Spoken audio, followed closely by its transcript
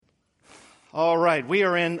All right, we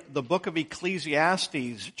are in the book of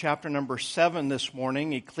Ecclesiastes, chapter number 7 this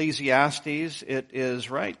morning. Ecclesiastes, it is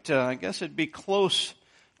right, I guess it'd be close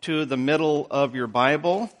to the middle of your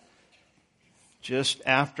Bible, just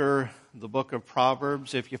after the book of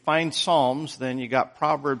Proverbs. If you find Psalms, then you got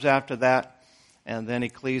Proverbs after that, and then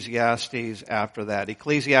Ecclesiastes after that.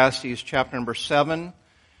 Ecclesiastes, chapter number 7.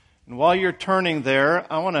 And while you're turning there,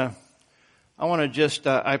 I want to just,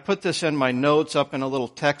 I put this in my notes up in a little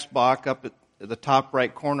text box up at the top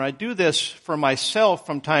right corner. I do this for myself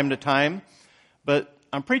from time to time, but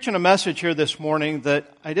I'm preaching a message here this morning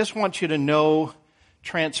that I just want you to know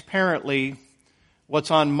transparently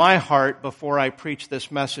what's on my heart before I preach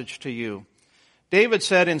this message to you. David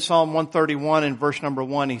said in Psalm 131 in verse number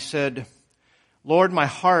 1, he said, "Lord, my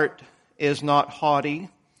heart is not haughty,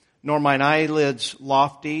 nor mine eyelids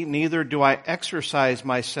lofty, neither do I exercise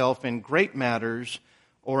myself in great matters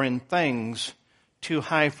or in things too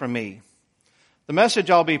high for me." The message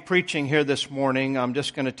I'll be preaching here this morning, I'm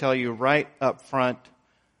just going to tell you right up front,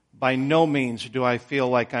 by no means do I feel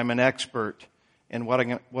like I'm an expert in what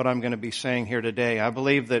I'm going to be saying here today. I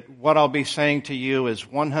believe that what I'll be saying to you is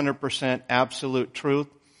 100% absolute truth,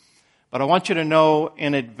 but I want you to know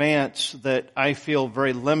in advance that I feel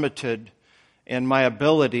very limited in my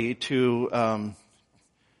ability to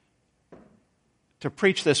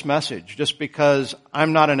preach this message, just because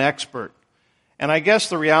I'm not an expert. And I guess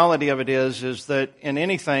the reality of it is that in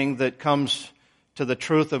anything that comes to the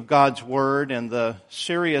truth of God's Word and the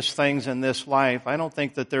serious things in this life, I don't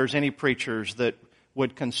think that there's any preachers that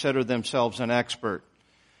would consider themselves an expert.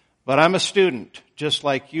 But I'm a student, just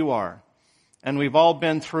like you are. And we've all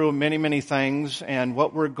been through many, many things, and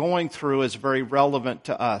what we're going through is very relevant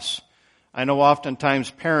to us. I know oftentimes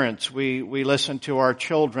parents, we listen to our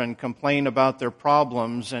children complain about their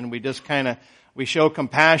problems, and we just we show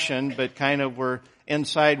compassion, but we're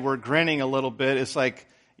grinning a little bit. It's like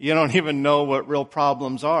you don't even know what real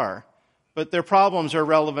problems are. But their problems are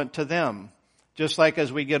relevant to them. Just like as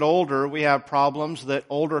we get older, we have problems that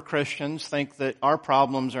older Christians think that our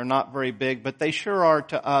problems are not very big, but they sure are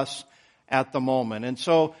to us at the moment. And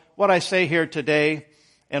so what I say here today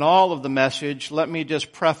in all of the message, let me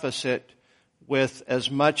just preface it with as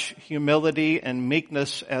much humility and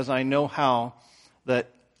meekness as I know how, that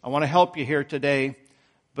I want to help you here today,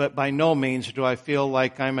 but by no means do I feel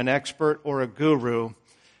like I'm an expert or a guru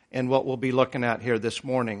in what we'll be looking at here this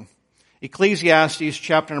morning. Ecclesiastes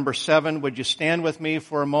chapter number 7, would you stand with me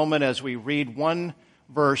for a moment as we read one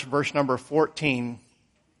verse, verse number 14.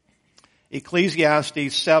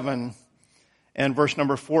 Ecclesiastes 7 and verse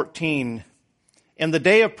number 14. "In the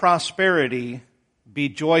day of prosperity be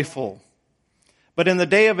joyful, but in the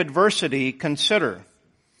day of adversity consider.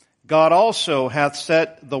 God also hath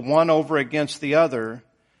set the one over against the other,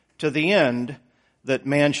 to the end that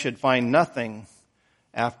man should find nothing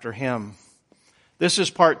after him." This is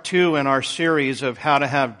part 2 in our series of how to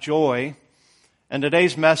have joy, and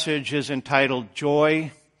today's message is entitled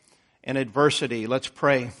Joy in Adversity. Let's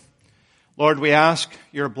pray. Lord, we ask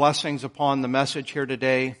your blessings upon the message here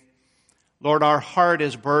today. Lord, our heart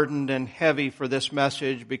is burdened and heavy for this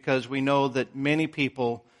message because we know that many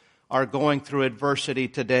people are going through adversity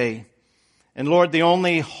today. And Lord, the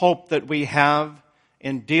only hope that we have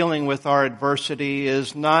in dealing with our adversity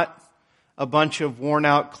is not a bunch of worn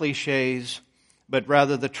out cliches, but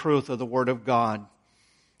rather the truth of the Word of God.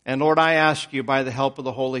 And Lord, I ask you by the help of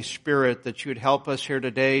the Holy Spirit that you'd help us here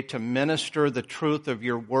today to minister the truth of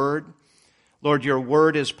your Word. Lord, your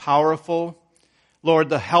Word is powerful. Lord,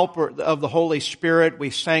 the helper of the Holy Spirit,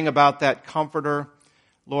 we sang about that comforter.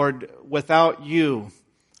 Lord, without you,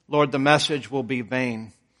 Lord, the message will be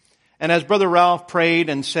vain. And as Brother Ralph prayed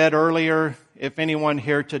and said earlier, if anyone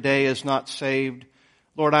here today is not saved,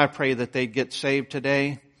 Lord, I pray that they'd get saved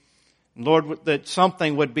today. Lord, that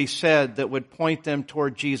something would be said that would point them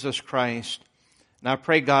toward Jesus Christ. And I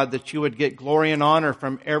pray, God, that you would get glory and honor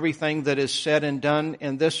from everything that is said and done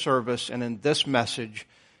in this service and in this message.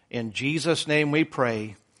 In Jesus' name we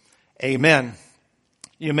pray. Amen.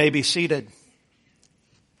 You may be seated.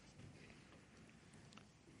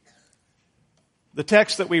 The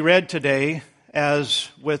text that we read today, as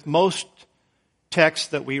with most texts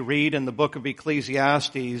that we read in the book of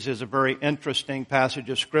Ecclesiastes, is a very interesting passage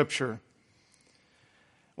of Scripture.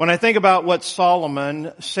 When I think about what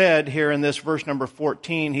Solomon said here in this verse number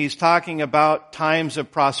 14, he's talking about times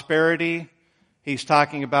of prosperity. He's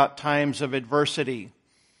talking about times of adversity.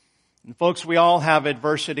 And folks, we all have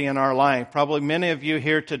adversity in our life. Probably many of you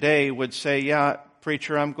here today would say, "Yeah,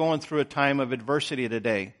 preacher, I'm going through a time of adversity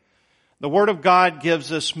today." The Word of God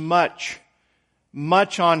gives us much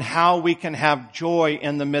on how we can have joy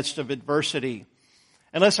in the midst of adversity.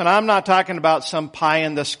 And listen, I'm not talking about some pie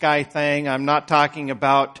in the sky thing. I'm not talking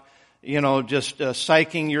about, just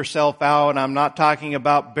psyching yourself out. I'm not talking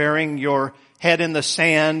about burying your head in the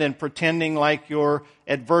sand and pretending like your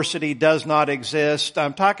adversity does not exist.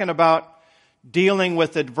 I'm talking about dealing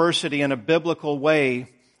with adversity in a biblical way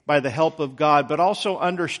by the help of God, but also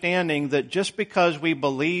understanding that just because we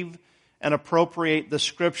believe and appropriate the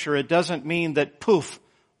Scripture, it doesn't mean that, poof,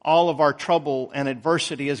 all of our trouble and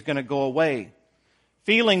adversity is going to go away.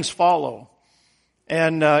 Feelings follow.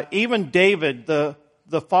 And even David, the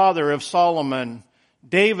father of Solomon,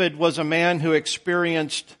 David was a man who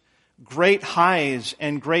experienced great highs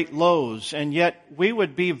and great lows, and yet we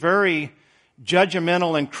would be very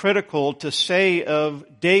judgmental and critical to say of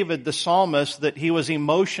David the psalmist that he was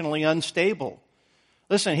emotionally unstable.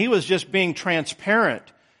 Listen, he was just being transparent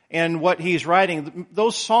in what he's writing.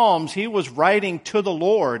 Those psalms, he was writing to the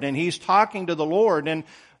Lord, and he's talking to the Lord, and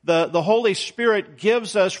the Holy Spirit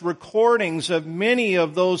gives us recordings of many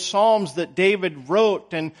of those psalms that David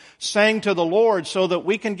wrote and sang to the Lord so that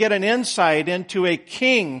we can get an insight into a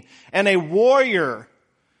king and a warrior,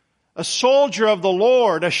 a soldier of the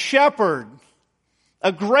Lord, a shepherd,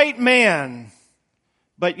 a great man,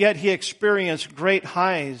 but yet he experienced great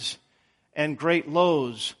highs and great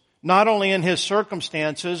lows, not only in his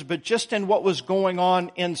circumstances, but just in what was going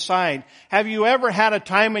on inside. Have you ever had a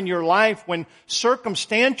time in your life when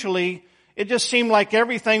circumstantially it just seemed like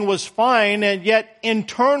everything was fine, and yet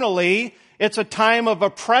internally it's a time of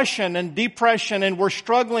oppression and depression, and we're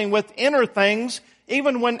struggling with inner things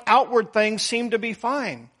even when outward things seem to be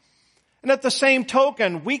fine? And at the same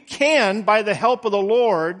token, we can, by the help of the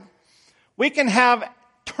Lord, we can have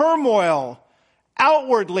turmoil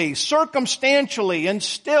outwardly, circumstantially, and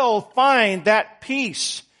still find that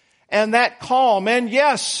peace and that calm, and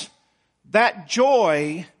yes, that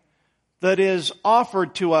joy that is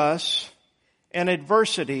offered to us in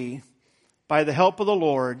adversity by the help of the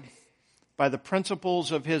Lord, by the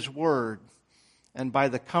principles of His Word, and by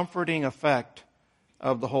the comforting effect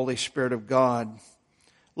of the Holy Spirit of God.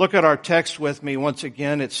 Look at our text with me once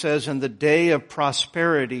again. It says, "In the day of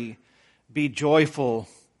prosperity, be joyful."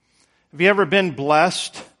 Have you ever been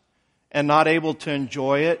blessed and not able to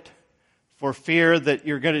enjoy it for fear that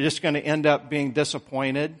you're just going to end up being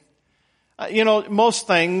disappointed? Most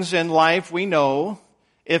things in life we know,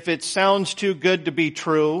 if it sounds too good to be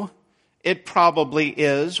true, it probably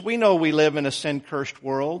is. We know we live in a sin-cursed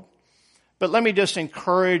world. But let me just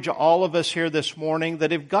encourage all of us here this morning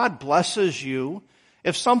that if God blesses you,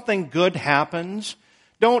 if something good happens,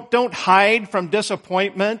 don't hide from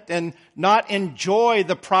disappointment and not enjoy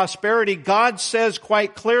the prosperity. God says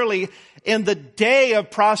quite clearly, in the day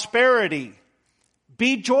of prosperity,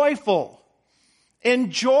 be joyful.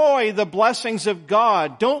 Enjoy the blessings of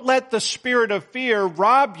God. Don't let the spirit of fear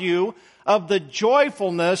rob you of the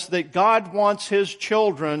joyfulness that God wants His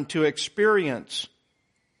children to experience.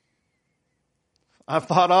 I've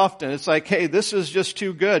thought often, it's like, hey, this is just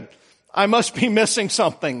too good. I must be missing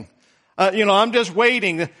something. I'm just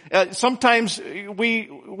waiting. Sometimes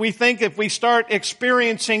we think if we start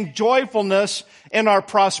experiencing joyfulness in our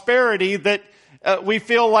prosperity that we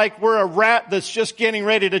feel like we're a rat that's just getting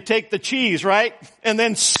ready to take the cheese, right? And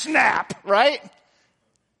then snap, right?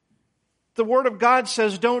 The Word of God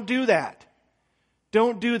says don't do that.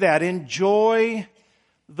 Don't do that. Enjoy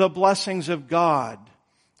the blessings of God.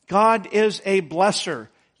 God is a blesser.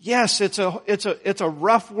 Yes, it's a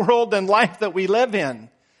rough world and life that we live in.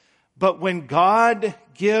 But when God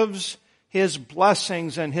gives His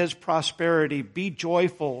blessings and His prosperity, be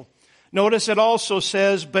joyful. Notice it also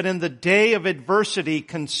says, but in the day of adversity,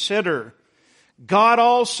 consider. God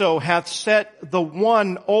also hath set the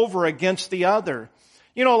one over against the other.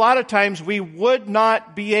 A lot of times we would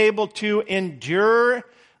not be able to endure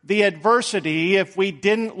the adversity if we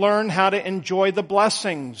didn't learn how to enjoy the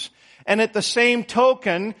blessings. And at the same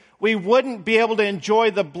token, we wouldn't be able to enjoy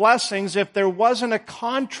the blessings if there wasn't a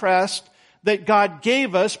contrast that God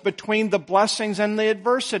gave us between the blessings and the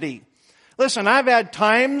adversity. Listen, I've had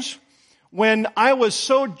times when I was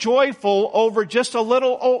so joyful over just a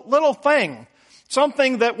little thing.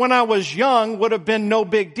 Something that when I was young would have been no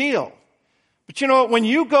big deal. But when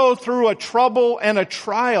you go through a trouble and a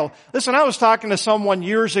trial, listen, I was talking to someone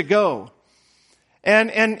years ago, and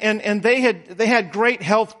they had great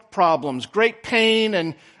health problems, great pain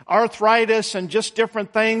and arthritis and just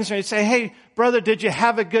different things. And he'd say, hey, brother, did you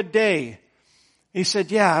have a good day? He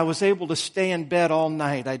said, yeah, I was able to stay in bed all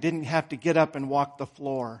night. I didn't have to get up and walk the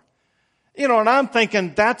floor. And I'm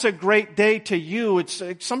thinking, that's a great day to you. It's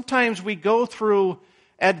sometimes we go through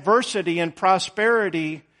adversity and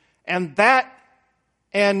prosperity, and then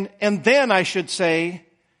I should say,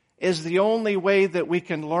 is the only way that we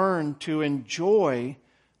can learn to enjoy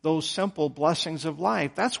those simple blessings of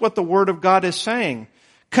life. That's what the Word of God is saying.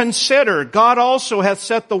 Consider, God also hath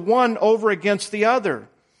set the one over against the other.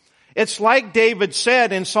 It's like David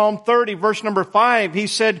said in Psalm 30, verse number 5. He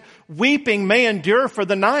said, weeping may endure for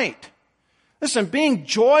the night. Listen, being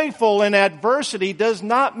joyful in adversity does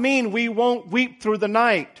not mean we won't weep through the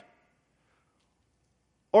night,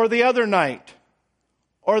 or the other night,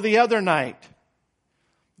 or the other night.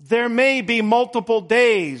 There may be multiple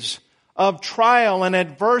days of trial and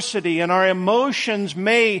adversity, and our emotions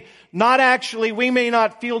may not actually, we may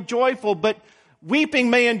not feel joyful, but weeping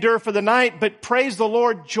may endure for the night, but praise the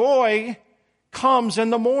Lord, joy comes in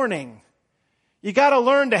the morning. You got to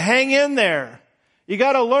learn to hang in there. You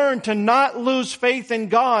got to learn to not lose faith in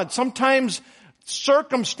God. Sometimes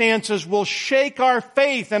circumstances will shake our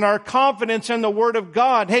faith and our confidence in the Word of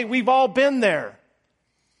God. Hey, we've all been there.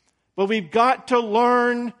 But we've got to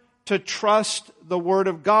learn to trust the Word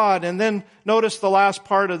of God. And then notice the last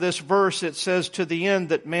part of this verse. It says, to the end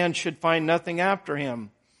that man should find nothing after him.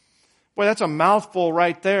 Boy, that's a mouthful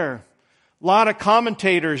right there. A lot of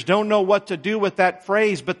commentators don't know what to do with that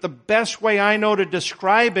phrase, but the best way I know to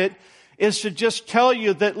describe it is to just tell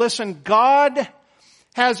you that, listen, God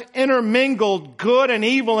has intermingled good and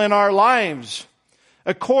evil in our lives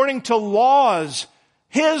according to laws,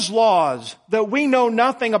 His laws, that we know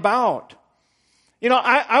nothing about. You know,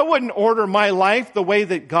 I wouldn't order my life the way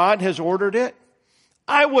that God has ordered it.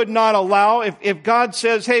 I would not allow, if God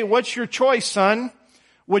says, hey, what's your choice, son?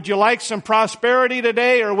 Would you like some prosperity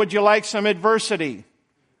today, or would you like some adversity?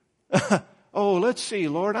 Oh, let's see,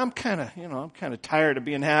 Lord, I'm kind of tired of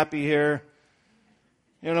being happy here.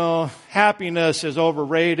 You know, happiness is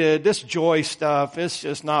overrated. This joy stuff, it's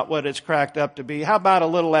just not what it's cracked up to be. How about a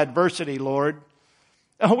little adversity, Lord?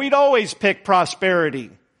 We'd always pick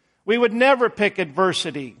prosperity. We would never pick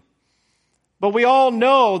adversity. But we all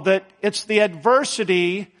know that it's the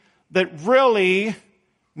adversity that really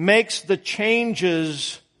makes the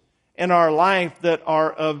changes in our life that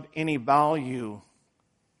are of any value.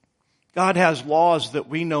 God has laws that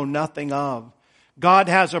we know nothing of. God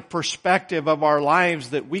has a perspective of our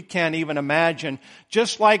lives that we can't even imagine.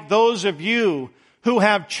 Just like those of you who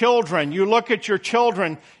have children, you look at your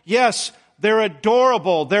children, yes, they're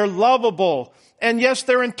adorable, they're lovable, and yes,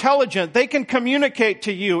 they're intelligent. They can communicate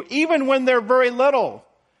to you even when they're very little.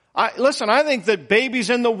 I think that babies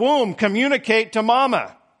in the womb communicate to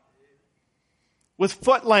mama with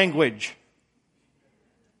foot language.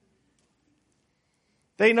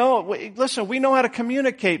 They know, listen, we know how to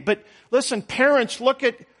communicate, but listen, parents look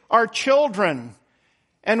at our children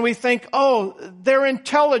and we think, oh, they're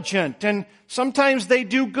intelligent, and sometimes they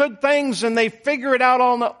do good things and they figure it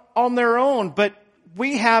out on their own, but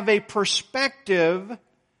we have a perspective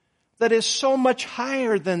that is so much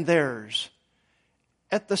higher than theirs.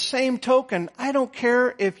 At the same token, I don't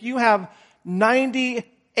care if you have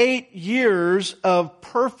 98 years of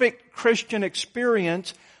perfect Christian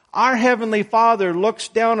experience. Our Heavenly Father looks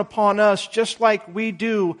down upon us just like we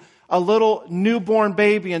do a little newborn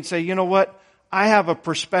baby and say, you know what? I have a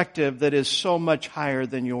perspective that is so much higher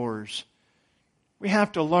than yours. We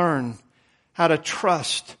have to learn how to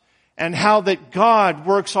trust and how that God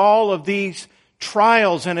works all of these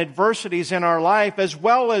trials and adversities in our life, as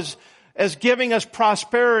well as giving us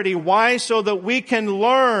prosperity. Why? So that we can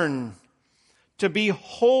learn to be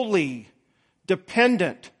wholly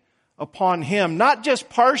dependent upon Him. Not just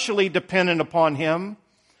partially dependent upon Him,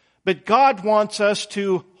 but God wants us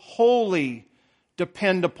to wholly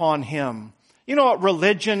depend upon Him. You know what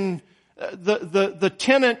religion, the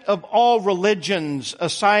tenet of all religions,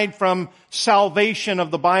 aside from salvation of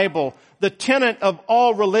the Bible, the tenet of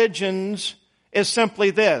all religions is simply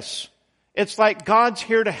this. It's like God's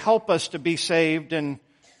here to help us to be saved, and,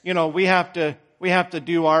 you know, we have to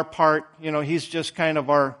do our part. You know, He's just kind of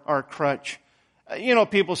our crutch. You know,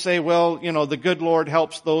 people say, well, you know, the good Lord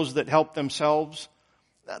helps those that help themselves.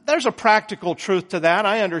 There's a practical truth to that,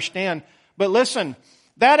 I understand. But listen,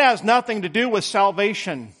 that has nothing to do with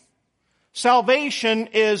salvation. Salvation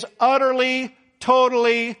is utterly,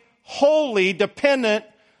 totally, wholly dependent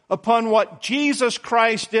upon what Jesus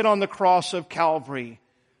Christ did on the cross of Calvary.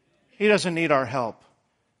 He doesn't need our help.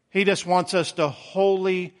 He just wants us to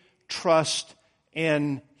wholly trust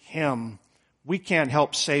in Him. We can't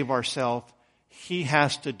help save ourselves. He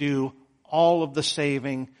has to do all of the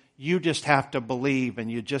saving. You just have to believe, and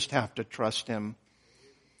you just have to trust Him.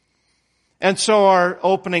 And so our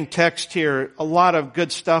opening text here, a lot of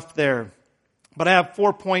good stuff there. But I have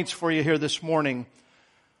 4 points for you here this morning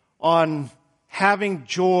on having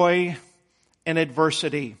joy in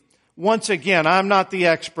adversity. Once again, I'm not the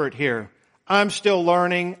expert here. I'm still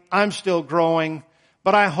learning. I'm still growing.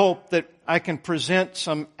 But I hope that I can present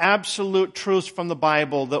some absolute truths from the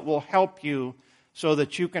Bible that will help you so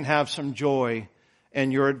that you can have some joy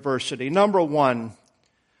in your adversity. Number one,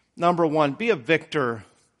 be a victor,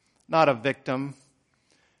 not a victim.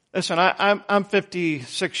 Listen, I'm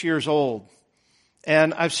 56 years old,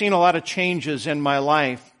 and I've seen a lot of changes in my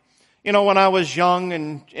life. You know, when I was young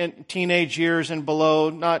and in teenage years and below,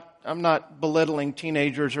 I'm not belittling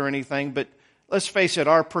teenagers or anything, but let's face it,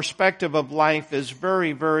 our perspective of life is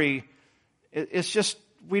very, very, it's just,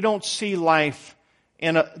 we don't see life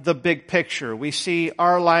in the big picture. We see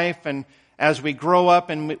our life, and as we grow up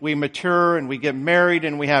and we mature and we get married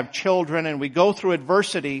and we have children and we go through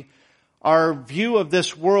adversity, our view of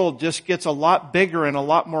this world just gets a lot bigger and a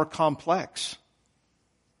lot more complex.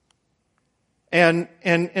 And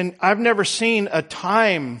I've never seen a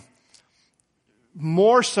time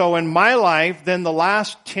more so in my life than the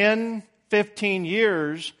last 10, 15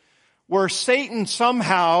 years where Satan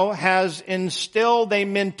somehow has instilled a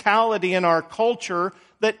mentality in our culture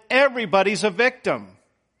that everybody's a victim.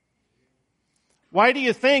 Why do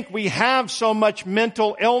you think we have so much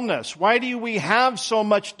mental illness? Why do we have so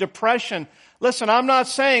much depression? Listen, I'm not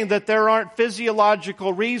saying that there aren't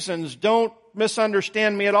physiological reasons. Don't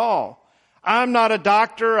misunderstand me at all. I'm not a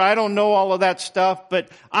doctor. I don't know all of that stuff, but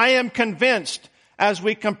I am convinced as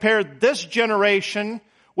we compare this generation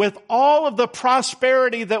with all of the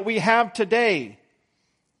prosperity that we have today,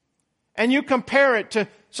 and you compare it to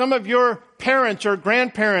some of your parents or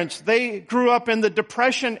grandparents, they grew up in the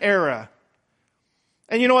Depression era.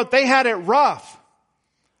 And you know what? They had it rough.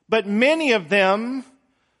 But many of them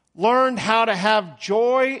learned how to have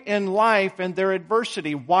joy in life and their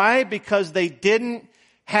adversity. Why? Because they didn't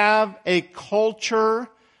have a culture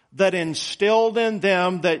that instilled in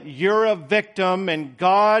them that you're a victim and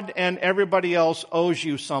God and everybody else owes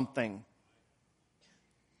you something.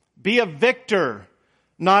 Be a victor,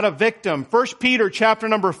 not a victim. 1 Peter chapter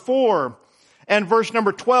number 4 and verse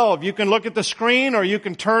number 12. You can look at the screen or you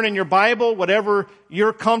can turn in your Bible, whatever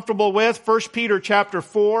you're comfortable with. 1 Peter chapter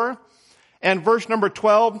 4 and verse number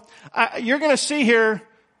 12. You're going to see here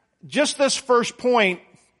just this first point,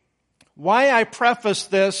 why I preface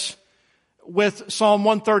this with Psalm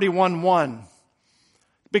 131:1.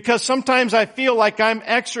 Because sometimes I feel like I'm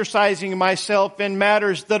exercising myself in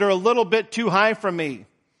matters that are a little bit too high for me.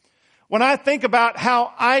 When I think about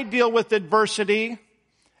how I deal with adversity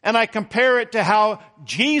and I compare it to how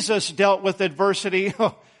Jesus dealt with adversity,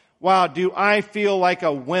 wow, do I feel like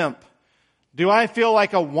a wimp? Do I feel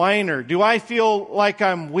like a whiner? Do I feel like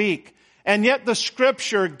I'm weak? And yet the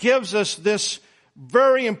Scripture gives us this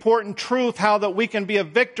very important truth, how that we can be a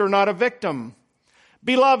victor, not a victim.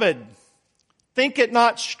 Beloved, think it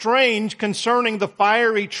not strange concerning the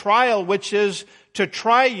fiery trial which is to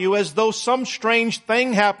try you as though some strange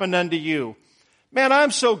thing happened unto you. Man,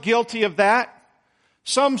 I'm so guilty of that.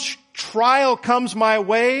 Some trial comes my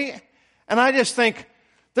way and I just think,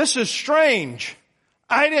 this is strange.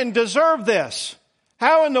 I didn't deserve this.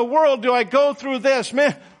 How in the world do I go through this?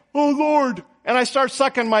 Man, oh Lord. And I start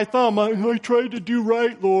sucking my thumb. I tried to do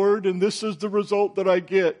right, Lord, and this is the result that I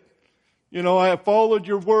get. You know, I followed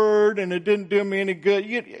your word and it didn't do me any good.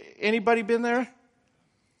 Anybody been there?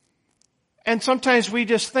 And sometimes we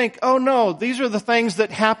just think, oh no, these are the things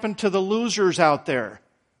that happen to the losers out there.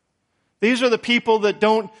 These are the people that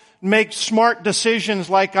don't make smart decisions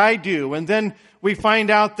like I do. And then we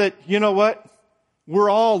find out that, you know what?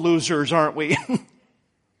 We're all losers, aren't we?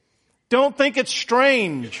 Don't think it's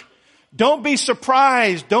strange. Don't be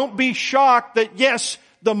surprised. Don't be shocked that yes,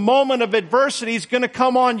 the moment of adversity is going to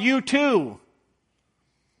come on you too.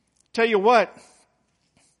 Tell you what,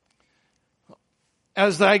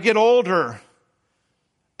 as I get older,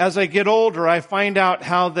 I find out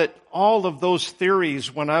how that all of those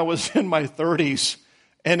theories when I was in my 30s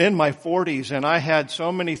and in my 40s, and I had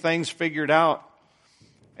so many things figured out.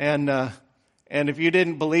 And if you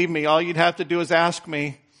didn't believe me, all you'd have to do is ask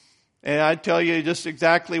me. And I'd tell you just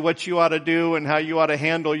exactly what you ought to do and how you ought to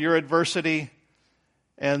handle your adversity.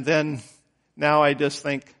 And then now I just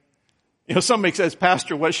think, you know, somebody says,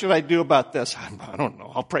 Pastor, what should I do about this? I don't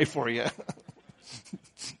know. I'll pray for you.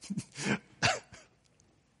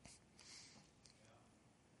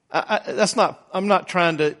 I'm not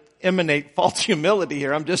trying to emanate false humility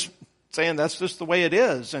here. I'm just saying that's just the way it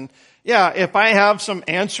is. And yeah, if I have some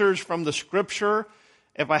answers from the Scripture,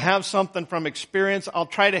 if I have something from experience, I'll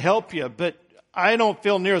try to help you, but I don't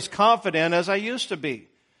feel near as confident as I used to be.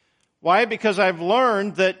 Why? Because I've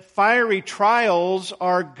learned that fiery trials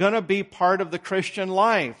are going to be part of the Christian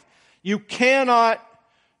life. You cannot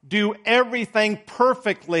do everything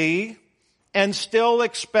perfectly and still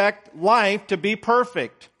expect life to be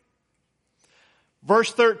perfect.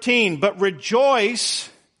 Verse 13, but rejoice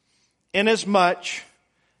inasmuch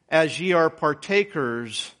as ye are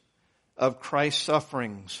partakers of Christ's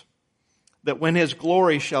sufferings, that when his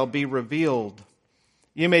glory shall be revealed,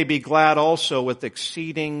 you may be glad also with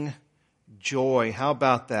exceeding joy. How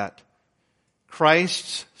about that?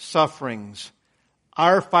 Christ's sufferings,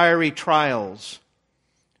 our fiery trials,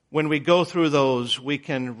 when we go through those, we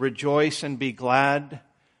can rejoice and be glad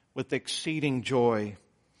with exceeding joy.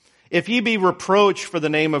 If ye be reproached for the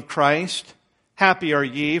name of Christ, happy are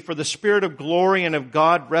ye, for the Spirit of glory and of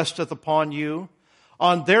God resteth upon you.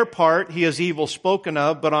 On their part he is evil spoken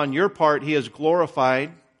of, but on your part he is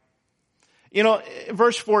glorified. You know,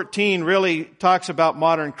 verse 14 really talks about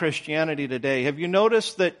modern Christianity today. Have you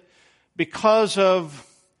noticed that because of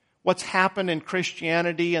what's happened in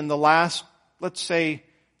Christianity in the last, let's say,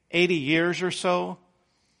 80 years or so?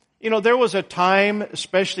 You know, there was a time,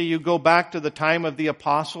 especially you go back to the time of the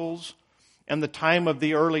apostles and the time of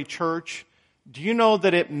the early church. Do you know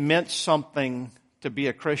that it meant something to be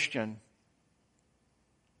a Christian?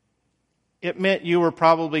 It meant you were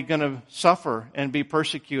probably going to suffer and be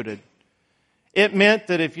persecuted. It meant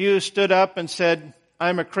that if you stood up and said,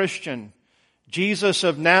 I'm a Christian, Jesus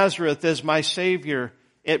of Nazareth is my Savior,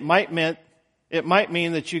 it might mean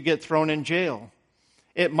that you get thrown in jail.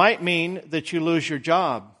 It might mean that you lose your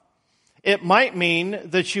job. It might mean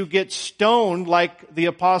that you get stoned like the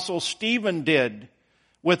Apostle Stephen did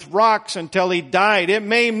with rocks until he died. It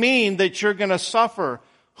may mean that you're going to suffer.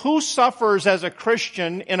 Who suffers as a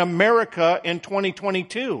Christian in America in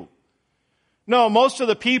 2022? No, most of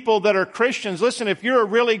the people that are Christians, listen, if you're a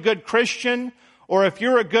really good Christian or if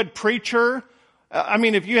you're a good preacher,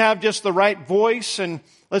 if you have just the right voice and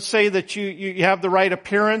let's say that you have the right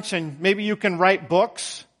appearance and maybe you can write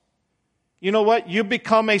books. You know what? You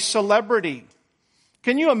become a celebrity.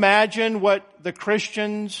 Can you imagine what the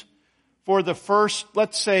Christians for the first,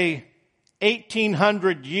 let's say,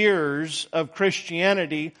 1800 years of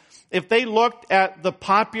Christianity, if they looked at the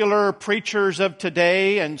popular preachers of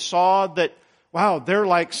today and saw that, wow, they're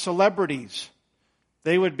like celebrities,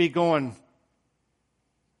 they would be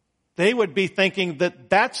thinking that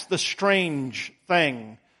that's the strange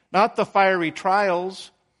thing. Not the fiery trials.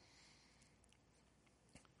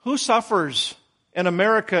 Who suffers in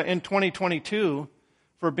America in 2022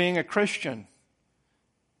 for being a Christian?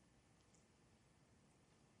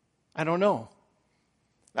 I don't know.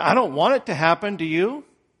 I don't want it to happen, do you?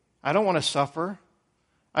 I don't want to suffer.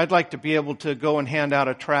 I'd like to be able to go and hand out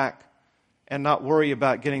a tract and not worry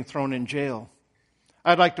about getting thrown in jail.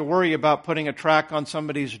 I'd like to worry about putting a tract on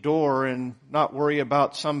somebody's door and not worry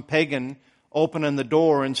about some pagan opening the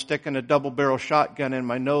door and sticking a double-barrel shotgun in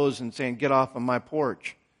my nose and saying, get off of my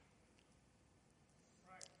porch.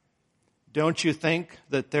 Don't you think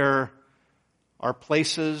that there are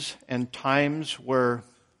places and times where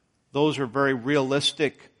those are very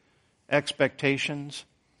realistic expectations?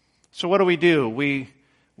 So what do?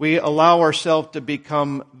 We allow ourselves to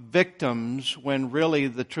become victims when really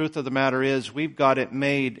the truth of the matter is we've got it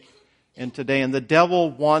made in today. And the devil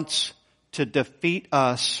wants to defeat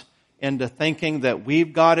us into thinking that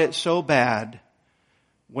we've got it so bad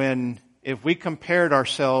when if we compared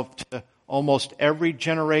ourselves to almost every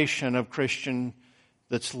generation of Christian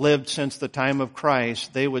that's lived since the time of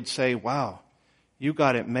Christ, they would say, wow, you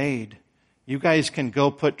got it made. You guys can go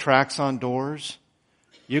put tracts on doors.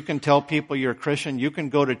 You can tell people you're a Christian. You can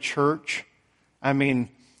go to church.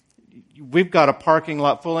 We've got a parking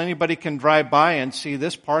lot full. Anybody can drive by and see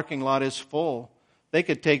this parking lot is full. They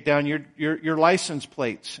could take down your license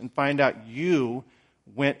plates and find out you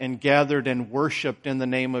went and gathered and worshiped in the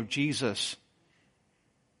name of Jesus.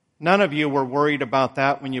 None of you were worried about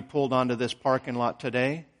that when you pulled onto this parking lot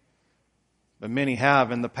today, but many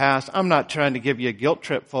have in the past. I'm not trying to give you a guilt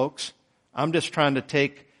trip, folks. I'm just trying to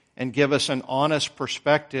take and give us an honest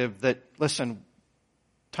perspective that, listen,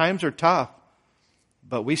 times are tough,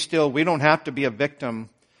 but we don't have to be a victim.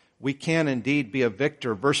 We can indeed be a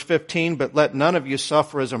victor. Verse 15, but let none of you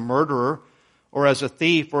suffer as a murderer, or as a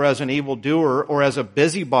thief, or as an evildoer, or as a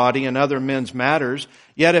busybody in other men's matters.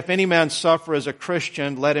 Yet if any man suffer as a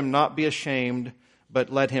Christian, let him not be ashamed, but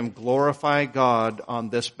let him glorify God on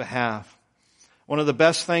this behalf. One of the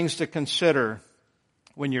best things to consider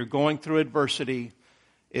when you're going through adversity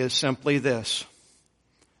is simply this.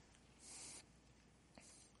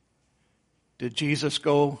 Did Jesus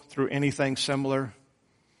go through anything similar?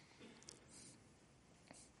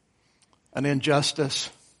 An injustice.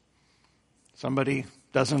 Somebody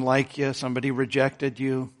doesn't like you. Somebody rejected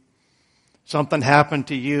you. Something happened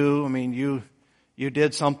to you. You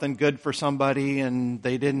did something good for somebody and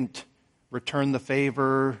they didn't return the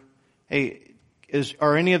favor. Hey,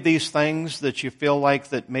 are any of these things that you feel like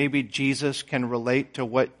that maybe Jesus can relate to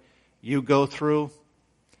what you go through?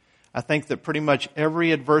 I think that pretty much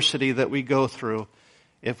every adversity that we go through,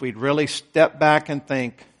 if we'd really step back and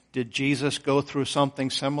think, did Jesus go through something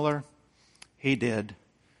similar? He did.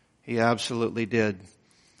 He absolutely did.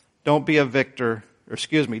 Don't be a victim.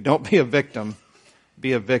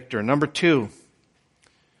 Be a victor. Number two,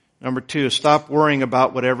 stop worrying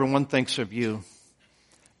about what everyone thinks of you.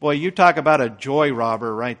 Boy, you talk about a joy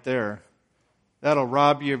robber right there. That'll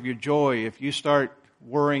rob you of your joy. If you start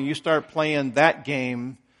worrying, you start playing that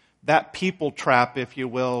game, that people trap, if you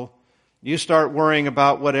will. You start worrying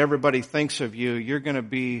about what everybody thinks of you. You're going to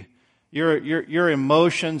be, your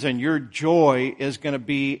emotions and your joy is going to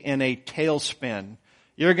be in a tailspin.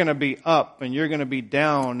 You're going to be up and you're going to be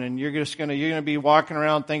down, and you're going to be walking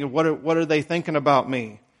around thinking, what are they thinking about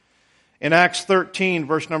me? In Acts 13,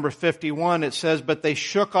 verse number 51, it says, "But they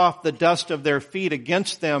shook off the dust of their feet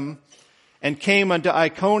against them and came unto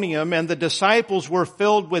Iconium, and the disciples were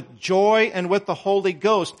filled with joy and with the Holy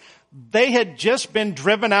Ghost." They had just been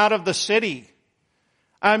driven out of the city.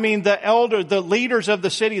 I mean, the leaders of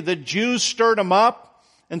the city, the Jews stirred them up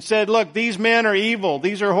and said, look, these men are evil.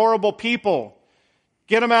 These are horrible people.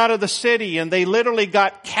 Get them out of the city. And they literally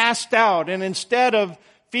got cast out. And instead of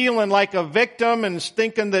feeling like a victim and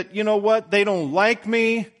thinking that, you know what, they don't like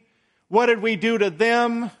me. What did we do to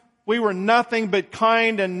them? We were nothing but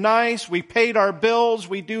kind and nice. We paid our bills.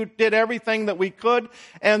 We did everything that we could.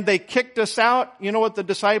 And they kicked us out. You know what the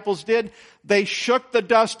disciples did? They shook the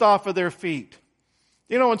dust off of their feet.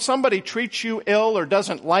 You know, when somebody treats you ill or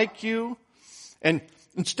doesn't like you, and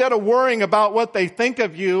instead of worrying about what they think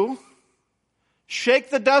of you, shake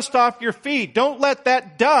the dust off your feet. Don't let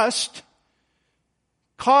that dust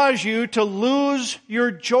cause you to lose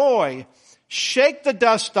your joy. Shake the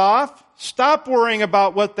dust off. Stop worrying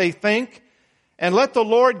about what they think, and let the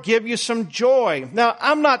Lord give you some joy. Now,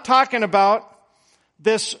 I'm not talking about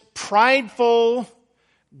this prideful,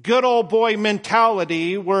 good old boy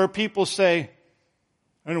mentality where people say,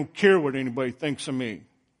 I don't care what anybody thinks of me.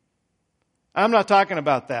 I'm not talking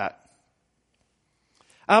about that.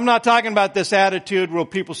 I'm not talking about this attitude where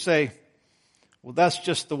people say, well, that's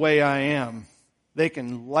just the way I am. They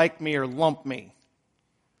can like me or lump me.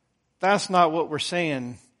 That's not what we're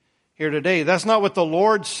saying here today. That's not what the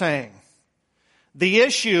Lord's saying. The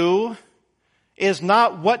issue is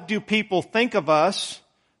not what do people think of us,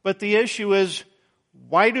 but the issue is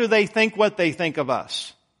why do they think what they think of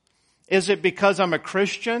us? Is it because I'm a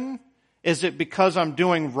Christian? Is it because I'm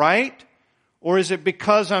doing right? Or is it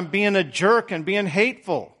because I'm being a jerk and being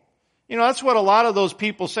hateful? You know, that's what a lot of those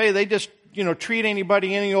people say. They just, treat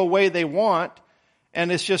anybody any old way they want.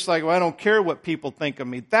 And it's just like, well, I don't care what people think of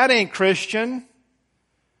me. That ain't Christian.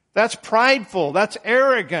 That's prideful. That's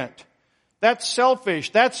arrogant. That's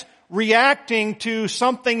selfish. That's reacting to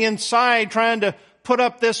something inside, trying to put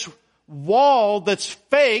up this wall that's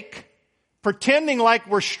fake, pretending like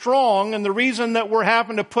we're strong. And the reason that we're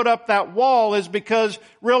having to put up that wall is because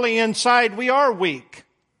really inside we are weak.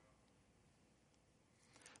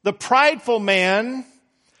 The prideful man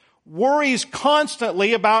worries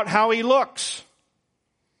constantly about how he looks.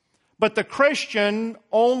 But the Christian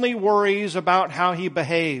only worries about how he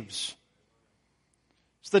behaves.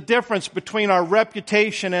 It's the difference between our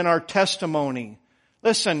reputation and our testimony.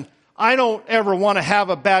 Listen, I don't ever want to have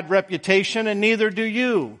a bad reputation, and neither do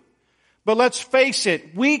you. But let's face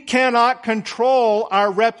it, we cannot control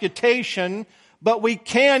our reputation, but we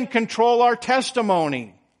can control our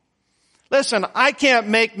testimony. Listen, I can't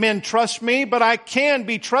make men trust me, but I can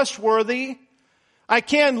be trustworthy. I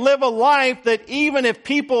can live a life that even if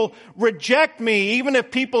people reject me, even if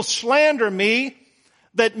people slander me,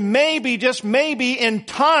 that maybe, just maybe in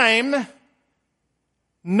time,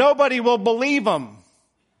 nobody will believe them.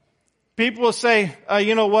 People will say,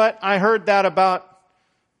 you know what? I heard that about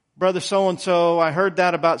brother so-and-so. I heard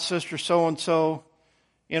that about sister so-and-so.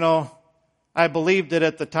 I believed it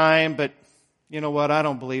at the time, but you know what? I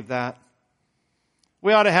don't believe that.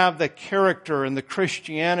 We ought to have the character and the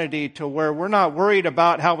Christianity to where we're not worried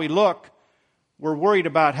about how we look. We're worried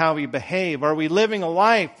about how we behave. Are we living a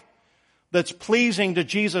life that's pleasing to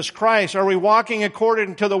Jesus Christ? Are we walking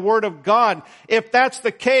according to the Word of God? If that's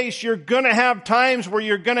the case, you're going to have times where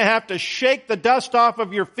you're going to have to shake the dust off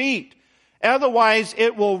of your feet. Otherwise,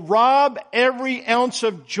 it will rob every ounce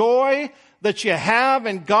of joy that you have,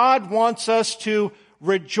 and God wants us to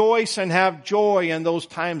rejoice and have joy in those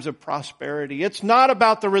times of prosperity. It's not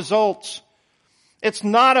about the results. It's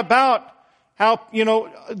not about how,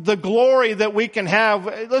 the glory that we can have.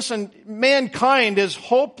 Listen, mankind is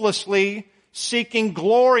hopelessly seeking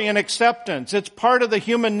glory and acceptance. It's part of the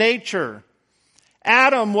human nature.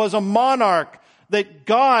 Adam was a monarch that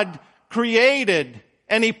God created,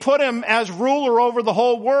 and He put him as ruler over the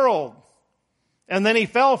whole world. And then he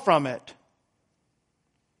fell from it.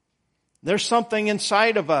 There's something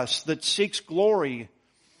inside of us that seeks glory.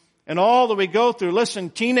 And all that we go through, listen,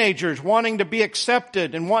 teenagers wanting to be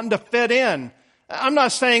accepted and wanting to fit in. I'm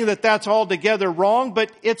not saying that that's altogether wrong,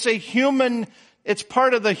 but it's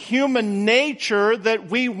part of the human nature that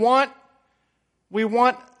we want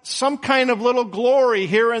some kind of little glory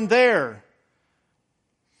here and there.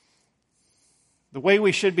 The way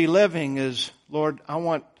we should be living is, Lord, I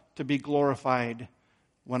want to be glorified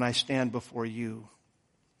when I stand before you.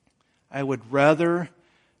 I would rather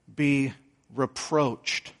be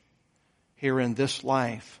reproached here in this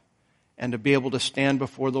life and to be able to stand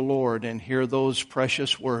before the Lord and hear those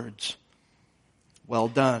precious words. Well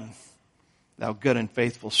done, thou good and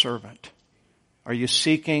faithful servant. Are you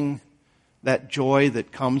seeking that joy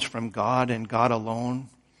that comes from God and God alone?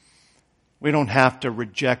 We don't have to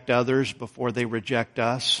reject others before they reject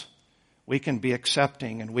us. We can be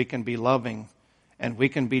accepting and we can be loving and we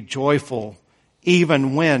can be joyful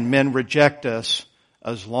even when men reject us,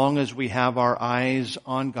 as long as we have our eyes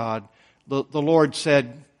on God. The Lord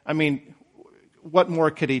said, what more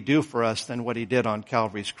could He do for us than what He did on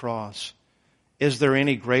Calvary's cross? Is there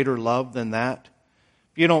any greater love than that?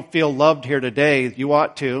 If you don't feel loved here today, you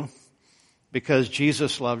ought to, because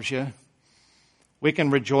Jesus loves you. We can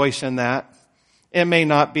rejoice in that. It may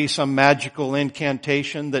not be some magical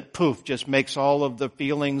incantation that poof, just makes all of the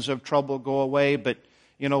feelings of trouble go away, but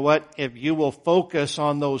you know what? If you will focus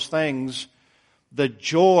on those things, the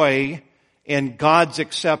joy in God's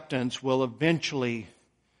acceptance will eventually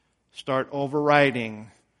start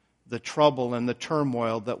overriding the trouble and the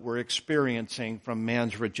turmoil that we're experiencing from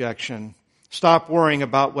man's rejection. Stop worrying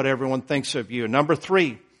about what everyone thinks of you. Number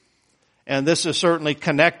 3, and this is certainly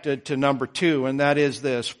connected to number 2, and that is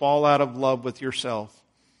this: fall out of love with yourself.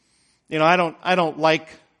 I don't like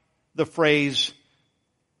the phrase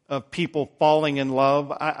of people falling in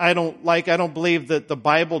love. I don't believe that the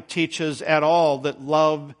Bible teaches at all that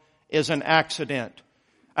love is an accident.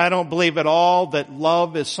 I don't believe at all that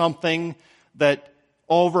love is something that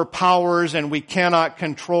overpowers and we cannot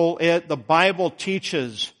control it. The Bible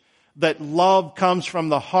teaches that love comes from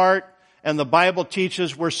the heart, and the Bible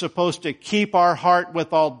teaches we're supposed to keep our heart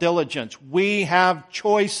with all diligence. We have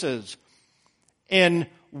choices in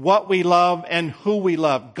what we love and who we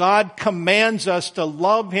love. God commands us to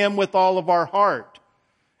love Him with all of our heart.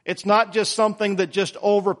 It's not just something that just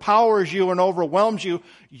overpowers you and overwhelms you.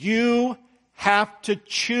 You have to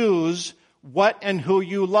choose what and who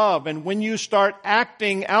you love. And when you start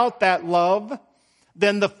acting out that love,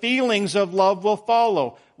 then the feelings of love will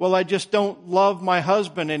follow. Well, I just don't love my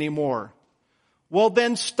husband anymore. Well,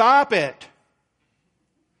 then stop it.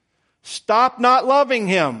 Stop not loving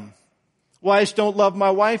him. Well, I just don't love my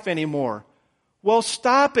wife anymore. Well,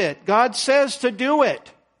 stop it. God says to do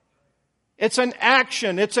it. It's an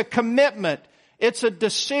action. It's a commitment. It's a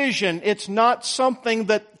decision. It's not something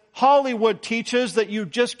that Hollywood teaches that you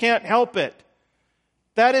just can't help it.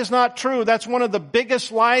 That is not true. That's one of the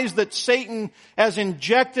biggest lies that Satan has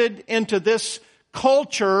injected into this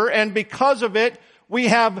culture, and because of it, we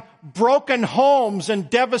have broken homes and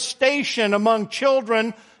devastation among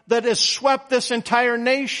children that has swept this entire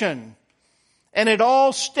nation. And it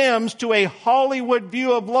all stems to a Hollywood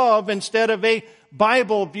view of love instead of a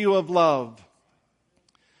Bible view of love.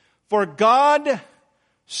 For God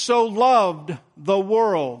so loved the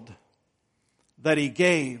world that He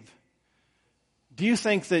gave. Do you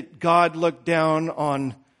think that God looked down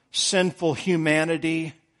on sinful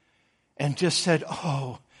humanity and just said,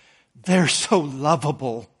 oh, they're so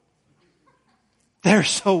lovable. They're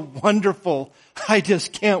so wonderful. I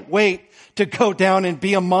just can't wait to go down and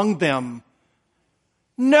be among them.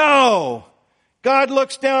 No! God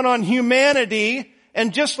looks down on humanity,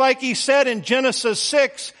 and just like He said in Genesis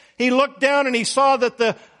 6, He looked down and He saw that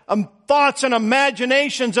the thoughts and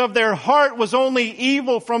imaginations of their heart was only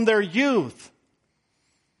evil from their youth.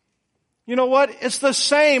 You know what? It's the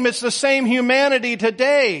same. It's the same humanity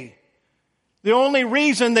today. The only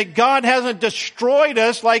reason that God hasn't destroyed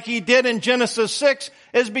us like He did in Genesis 6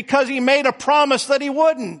 is because He made a promise that He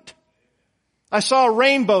wouldn't. I saw a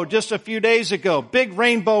rainbow just a few days ago, big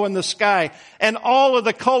rainbow in the sky, and all of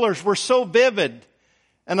the colors were so vivid.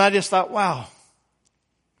 And I just thought, wow,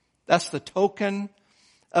 that's the token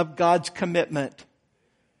of God's commitment.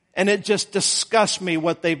 And it just disgusts me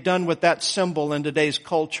what they've done with that symbol in today's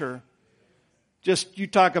culture. Just, you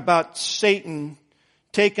talk about Satan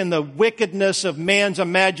taken the wickedness of man's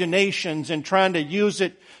imaginations and trying to use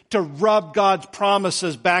it to rub God's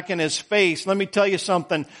promises back in his face. Let me tell you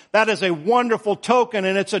something. That is a wonderful token,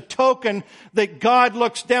 and it's a token that God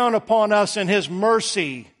looks down upon us in his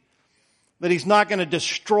mercy, that he's not going to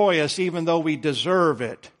destroy us even though we deserve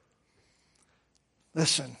it.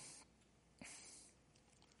 Listen.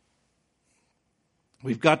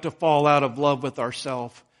 We've got to fall out of love with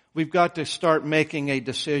ourselves. We've got to start making a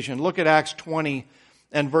decision. Look at Acts 20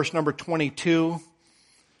 and verse number 22.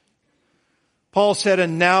 Paul said,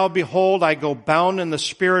 "And now, behold, I go bound in the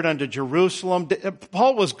Spirit unto Jerusalem."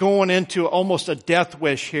 Paul was going into almost a death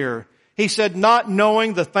wish here. He said, "Not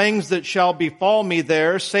knowing the things that shall befall me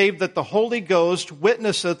there, save that the Holy Ghost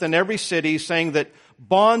witnesseth in every city, saying that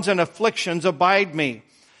bonds and afflictions abide me."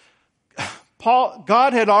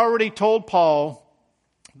 God had already told Paul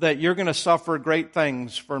that you're going to suffer great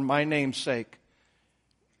things for my name's sake.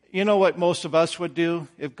 You know what most of us would do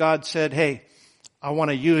if God said, "Hey, I want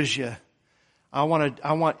to use you. I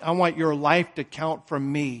want your life to count for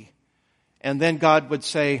me." And then God would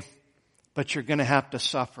say, "But you're going to have to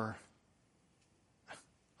suffer."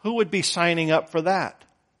 Who would be signing up for that?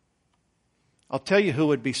 I'll tell you who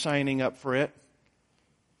would be signing up for it.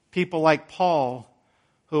 People like Paul,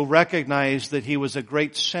 who recognized that he was a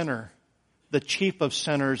great sinner, the chief of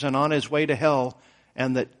sinners, and on his way to hell,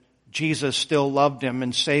 and that Jesus still loved him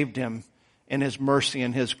and saved him in his mercy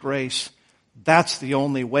and his grace. That's the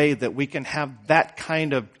only way that we can have that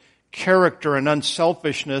kind of character and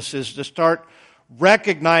unselfishness, is to start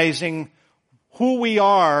recognizing who we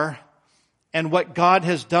are and what God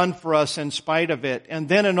has done for us in spite of it. And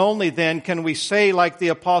then and only then can we say, like the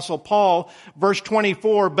Apostle Paul, verse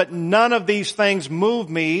 24, "But none of these things move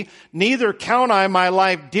me, neither count I my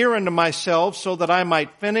life dear unto myself, so that I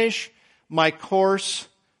might finish my course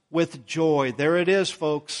with joy." There it is,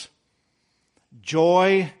 folks.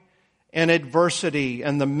 Joy in adversity,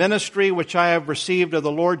 and the ministry which I have received of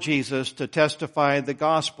the Lord Jesus to testify the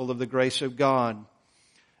gospel of the grace of God.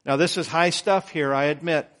 Now, this is high stuff here, I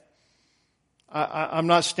admit. I'm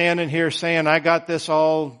not standing here saying I got this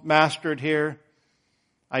all mastered here.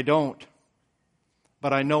 I don't.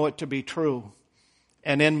 But I know it to be true.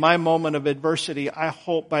 And in my moment of adversity, I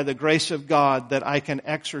hope by the grace of God that I can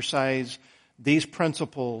exercise these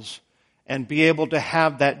principles and be able to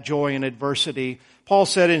have that joy in adversity. Paul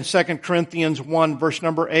said in 2 Corinthians 1, verse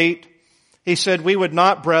number 8, he said, "We would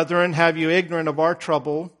not, brethren, have you ignorant of our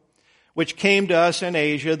trouble, which came to us in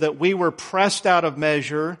Asia, that we were pressed out of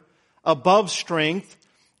measure, above strength,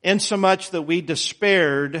 insomuch that we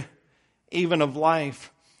despaired even of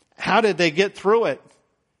life." How did they get through it?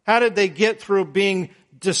 How did they get through being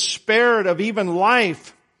despaired of even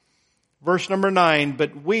life? Verse number 9,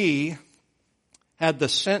 "But we had the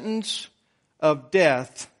sentence of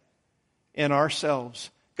death in ourselves."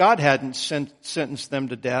 God hadn't sentenced them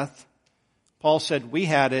to death. Paul said we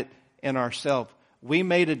had it in ourselves. We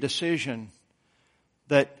made a decision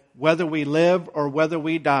that whether we live or whether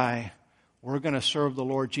we die, we're going to serve the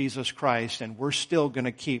Lord Jesus Christ, and we're still going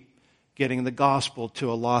to keep getting the gospel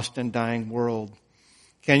to a lost and dying world.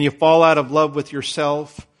 Can you fall out of love with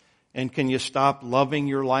yourself? And can you stop loving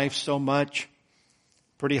your life so much?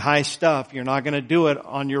 Pretty high stuff. You're not going to do it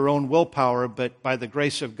on your own willpower, but by the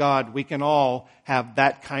grace of God, we can all have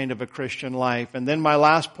that kind of a Christian life. And then my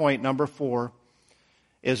last point, number 4,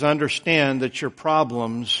 is understand that your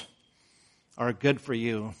problems are good for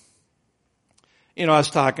you. You know, I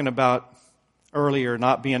was talking about earlier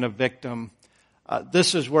not being a victim.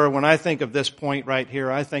 This is where, when I think of this point right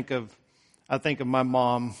here, I think of my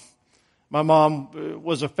mom. My mom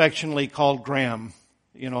was affectionately called Graham.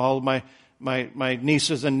 You know, all of my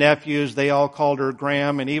nieces and nephews, they all called her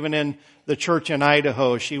Graham. And even in the church in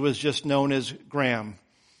Idaho, she was just known as Graham.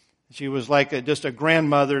 She was like just a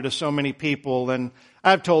grandmother to so many people. And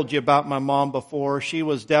I've told you about my mom before. She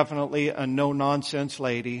was definitely a no-nonsense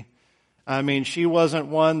lady. I mean, she wasn't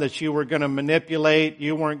one that you were going to manipulate.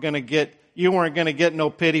 You weren't going to get no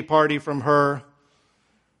pity party from her.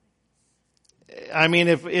 I mean,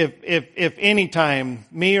 if any time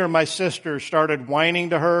me or my sister started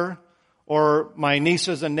whining to her, or my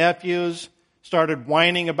nieces and nephews started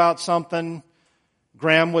whining about something,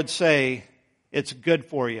 Graham would say, "It's good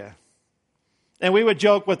for you." And we would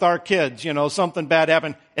joke with our kids, you know, something bad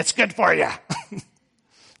happened, "It's good for you."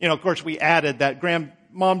 You know, of course we added that.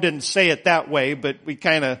 Mom didn't say it that way, but we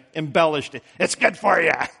kind of embellished it. "It's good for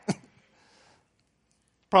you."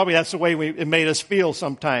 Probably that's the way it made us feel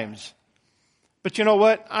sometimes. But you know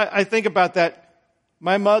what? I think about that.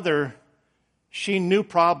 My mother, she knew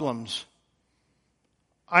problems.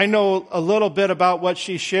 I know a little bit about what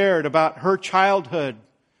she shared about her childhood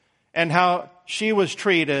and how she was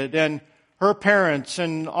treated and her parents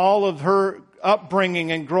and all of her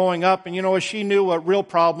upbringing and growing up. And she knew what real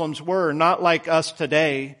problems were, not like us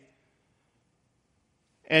today.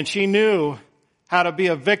 And she knew how to be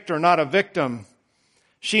a victor, not a victim.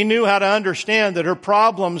 She knew how to understand that her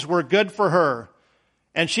problems were good for her.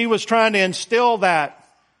 And she was trying to instill that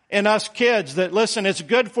in us kids, that listen, it's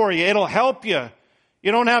good for you. It'll help you.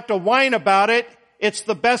 You don't have to whine about it. It's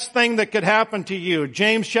the best thing that could happen to you.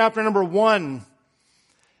 James chapter number 1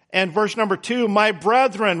 and verse number 2. My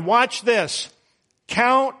brethren, watch this.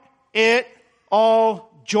 Count it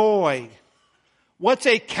all joy. What's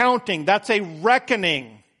a counting? That's a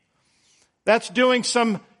reckoning. That's doing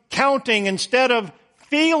some counting instead of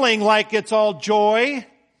feeling like it's all joy.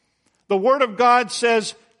 The Word of God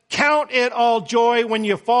says, count it all joy when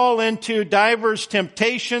you fall into divers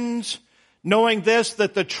temptations, knowing this,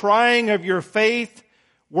 that the trying of your faith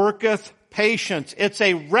worketh patience. It's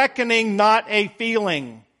a reckoning, not a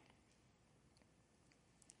feeling.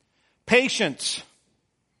 Patience.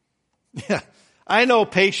 Yeah, I know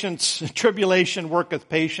patience, tribulation worketh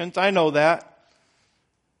patience. I know that.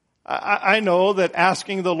 I know that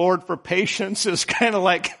asking the Lord for patience is kind of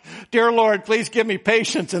like, dear Lord, please give me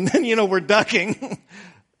patience. And then, we're ducking.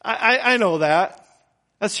 I know that.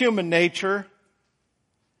 That's human nature.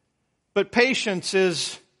 But patience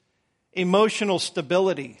is emotional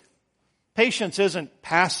stability. Patience isn't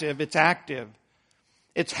passive, it's active.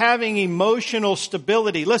 It's having emotional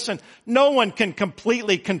stability. Listen, no one can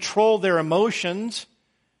completely control their emotions.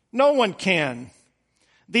 No one can.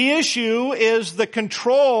 The issue is the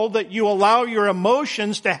control that you allow your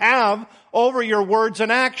emotions to have over your words and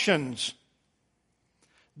actions.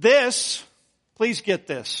 This, please get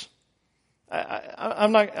this. I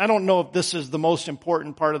don't know if this is the most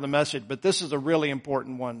important part of the message, but this is a really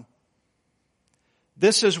important one.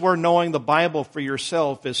 This is where knowing the Bible for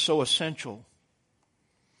yourself is so essential.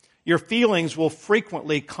 Your feelings will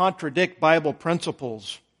frequently contradict Bible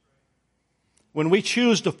principles. When we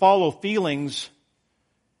choose to follow feelings,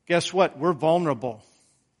 guess what? We're vulnerable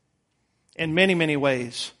in many, many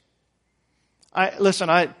ways.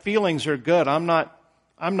 Feelings are good. I'm not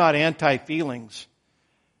anti-feelings.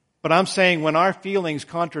 But I'm saying when our feelings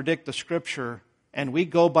contradict the Scripture and we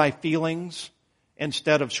go by feelings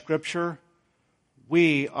instead of Scripture,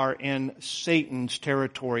 we are in Satan's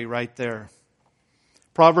territory right there.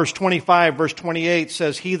 Proverbs 25 verse 28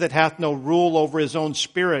 says, he that hath no rule over his own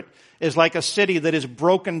spirit is like a city that is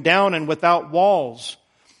broken down and without walls.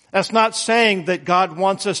 That's not saying that God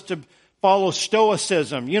wants us to follow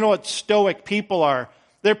stoicism. You know what stoic people are?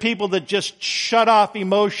 They're people that just shut off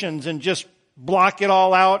emotions and just block it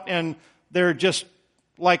all out, and they're just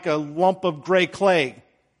like a lump of gray clay.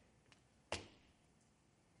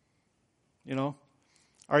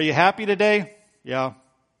 Are you happy today? Yeah.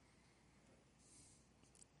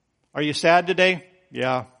 Are you sad today?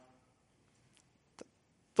 Yeah.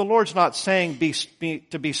 The Lord's not saying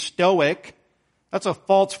to be stoic. That's a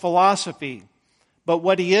false philosophy. But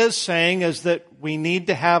what He is saying is that we need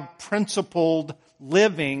to have principled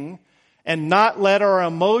living and not let our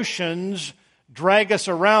emotions drag us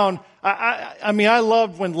around. I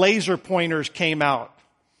loved when laser pointers came out.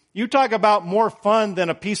 You talk about more fun than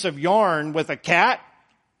a piece of yarn with a cat.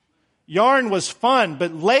 Yarn was fun,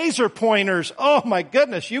 but laser pointers, oh my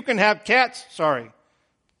goodness, you can have cat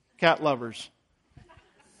lovers.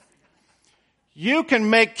 You can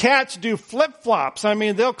make cats do flip-flops.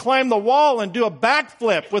 They'll climb the wall and do a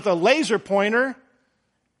backflip with a laser pointer.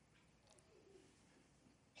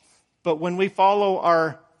 But when we follow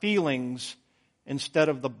our feelings instead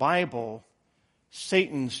of the Bible,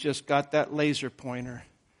 Satan's just got that laser pointer.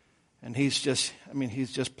 And he's just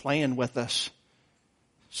playing with us.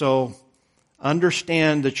 So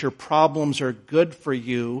understand that your problems are good for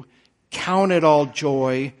you. Count it all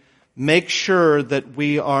joy. Make sure that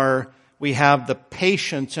we have the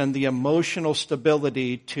patience and the emotional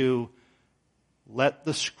stability to let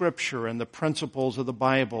the Scripture and the principles of the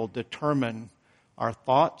Bible determine our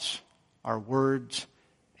thoughts, our words,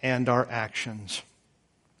 and our actions.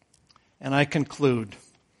 And I conclude.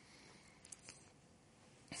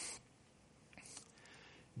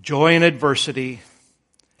 Joy in adversity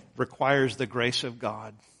requires the grace of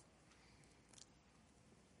God.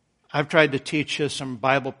 I've tried to teach you some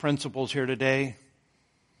Bible principles here today.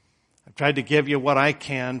 I've tried to give you what I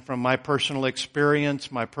can from my personal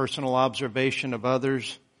experience, my personal observation of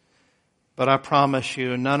others. But I promise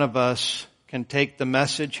you, none of us can take the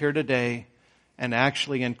message here today and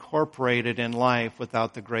actually incorporate it in life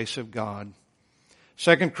without the grace of God.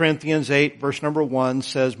 2 Corinthians 8 verse number 1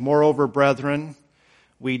 says, moreover, brethren,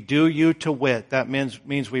 we do you to wit. That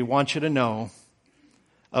means we want you to know.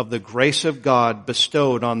 of the grace of God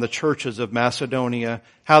bestowed on the churches of Macedonia,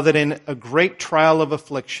 how that in a great trial of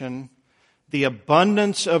affliction, the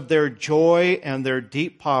abundance of their joy and their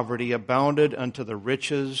deep poverty abounded unto the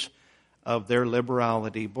riches of their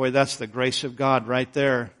liberality. Boy, that's the grace of God right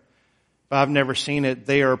there. But I've never seen it.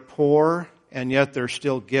 They are poor, and yet they're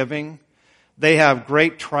still giving. They have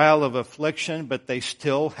great trial of affliction, but they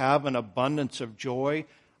still have an abundance of joy.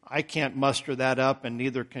 I can't muster that up, and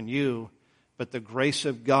neither can you. But the grace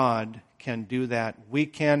of God can do that. We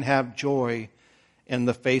can have joy in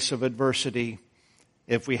the face of adversity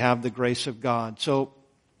if we have the grace of God. So,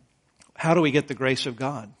 how do we get the grace of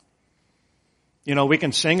God? You know, we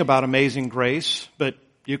can sing about amazing grace, but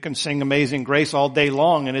you can sing amazing grace all day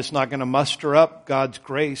long, and it's not going to muster up God's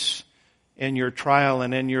grace in your trial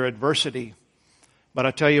and in your adversity. But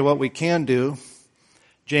I tell you what we can do.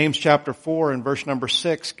 James chapter 4 and verse number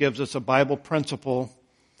 6 gives us a Bible principle.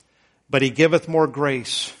 But he giveth more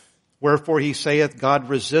grace. Wherefore he saith, God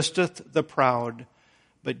resisteth the proud,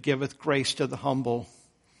 but giveth grace to the humble.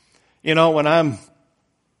 You know, when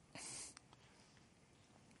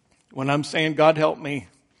I'm saying, God help me,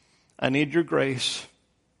 I need your grace,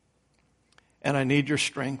 and I need your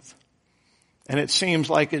strength. And it seems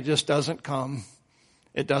like it just doesn't come.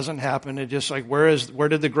 It doesn't happen. It just like, where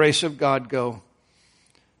did the grace of God go?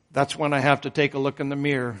 That's when I have to take a look in the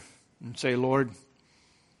mirror and say, Lord,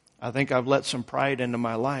 I think I've let some pride into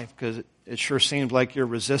my life because it sure seems like you're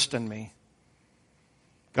resisting me.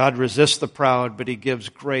 God resists the proud, but he gives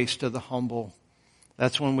grace to the humble.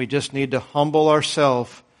 That's when we just need to humble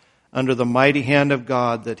ourselves under the mighty hand of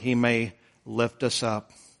God that he may lift us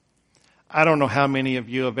up. I don't know how many of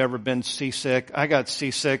you have ever been seasick. I got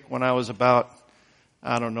seasick when I was about,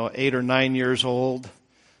 8 or 9 years old.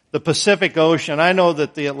 The Pacific Ocean, I know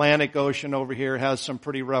that the Atlantic Ocean over here has some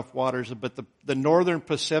pretty rough waters, but the Northern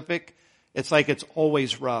Pacific, it's like it's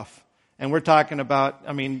always rough. And we're talking about,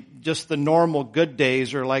 just the normal good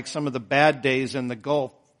days are like some of the bad days in the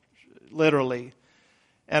Gulf, literally.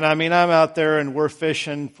 And I'm out there and we're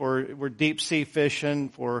deep sea fishing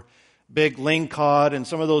for big lingcod and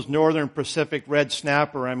some of those Northern Pacific red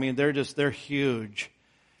snapper. They're huge.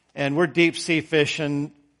 And we're deep sea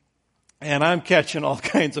fishing. And I'm catching all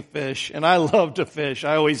kinds of fish, and I love to fish.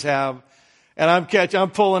 I always have. And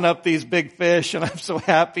I'm pulling up these big fish, and I'm so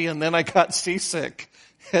happy, and then I got seasick.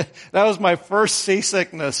 That was my first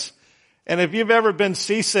seasickness. And if you've ever been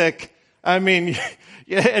seasick,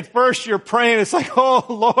 at first you're praying, it's like, oh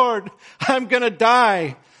Lord, I'm gonna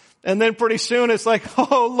die. And then pretty soon it's like,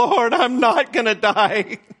 oh Lord, I'm not gonna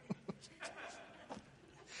die.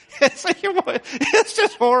 It's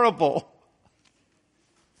just horrible.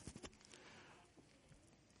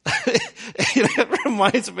 It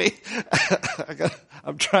reminds me,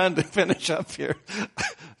 I'm trying to finish up here.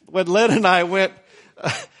 When Lynn and I went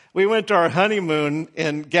to our honeymoon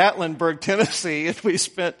in Gatlinburg, Tennessee, and we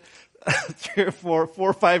spent 4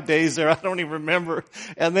 or 5 days there. I don't even remember.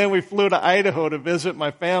 And then we flew to Idaho to visit my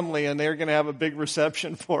family, and they were going to have a big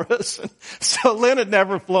reception for us. And so Lynn had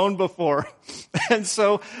never flown before. And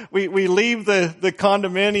so we leave the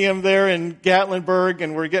condominium there in Gatlinburg,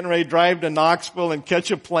 and we're getting ready to drive to Knoxville and catch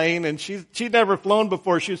a plane. And she'd never flown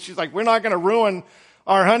before. She's like, we're not going to ruin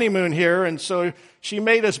our honeymoon here. And so she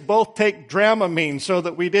made us both take Dramamine so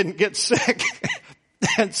that we didn't get sick.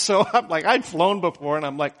 And so I'm like, I'd flown before, and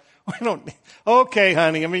I'm like, okay,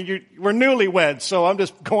 honey, we're newlyweds, so I'm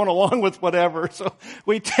just going along with whatever. So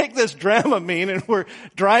we take this Dramamine, and we're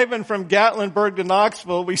driving from Gatlinburg to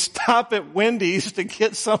Knoxville. We stop at Wendy's to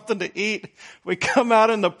get something to eat. We come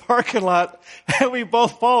out in the parking lot, and we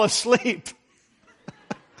both fall asleep.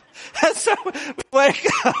 And so we wake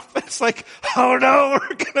up. It's like, oh no,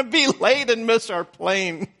 we're going to be late and miss our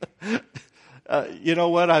plane. You know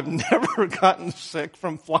what? I've never gotten sick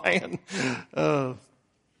from flying.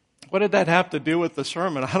 What did that have to do with the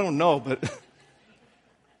sermon? I don't know, but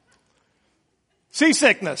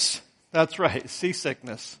seasickness. That's right,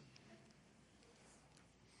 seasickness.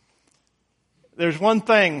 There's one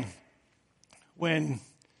thing when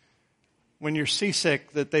you're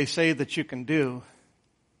seasick that they say that you can do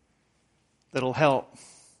that'll help.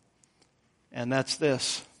 And that's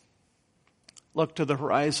this. Look to the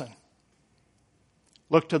horizon.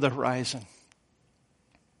 Look to the horizon.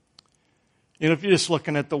 If you're just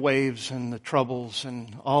looking at the waves and the troubles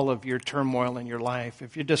and all of your turmoil in your life,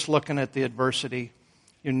 if you're just looking at the adversity,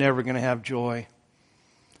 you're never going to have joy.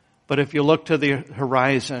 But if you look to the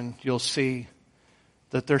horizon, you'll see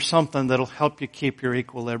that there's something that'll help you keep your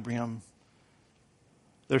equilibrium.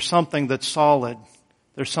 There's something that's solid.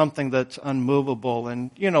 There's something that's unmovable.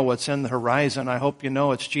 And you know what's in the horizon. I hope you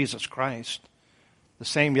know it's Jesus Christ. The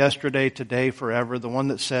same yesterday, today, forever. The one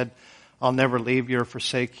that said, I'll never leave you or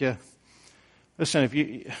forsake you.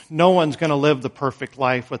 Listen, no one's going to live the perfect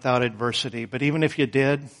life without adversity. But even if you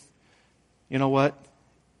did, you know what?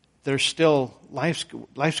 There's still, life's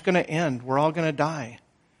going to end. We're all going to die.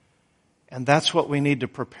 And that's what we need to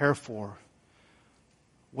prepare for.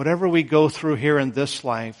 Whatever we go through here in this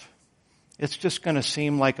life, it's just going to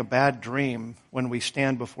seem like a bad dream when we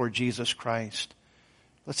stand before Jesus Christ.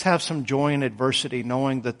 Let's have some joy in adversity,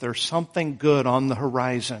 knowing that there's something good on the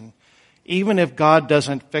horizon. Even if God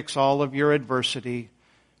doesn't fix all of your adversity,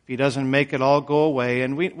 if He doesn't make it all go away,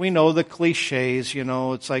 and we know the cliches,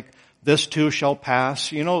 it's like, this too shall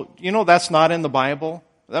pass. You know that's not in the Bible.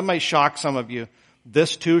 That might shock some of you.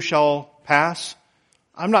 This too shall pass.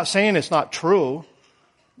 I'm not saying it's not true.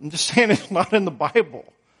 I'm just saying it's not in the Bible.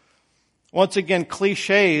 Once again,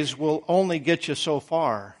 cliches will only get you so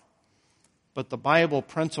far. But the Bible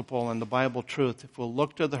principle and the Bible truth, if we'll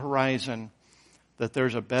look to the horizon, that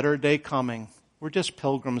there's a better day coming. We're just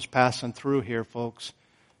pilgrims passing through here, folks.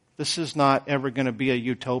 This is not ever going to be a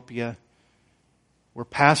utopia. We're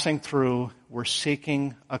passing through. We're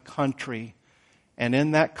seeking a country. And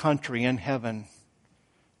in that country, in heaven,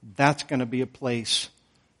 that's going to be a place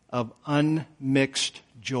of unmixed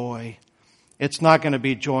joy. It's not going to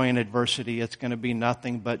be joy in adversity. It's going to be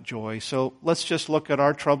nothing but joy. So let's just look at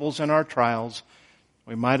our troubles and our trials.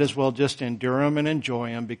 We might as well just endure them and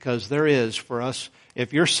enjoy them, because there is for us,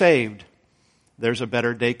 if you're saved, there's a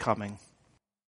better day coming.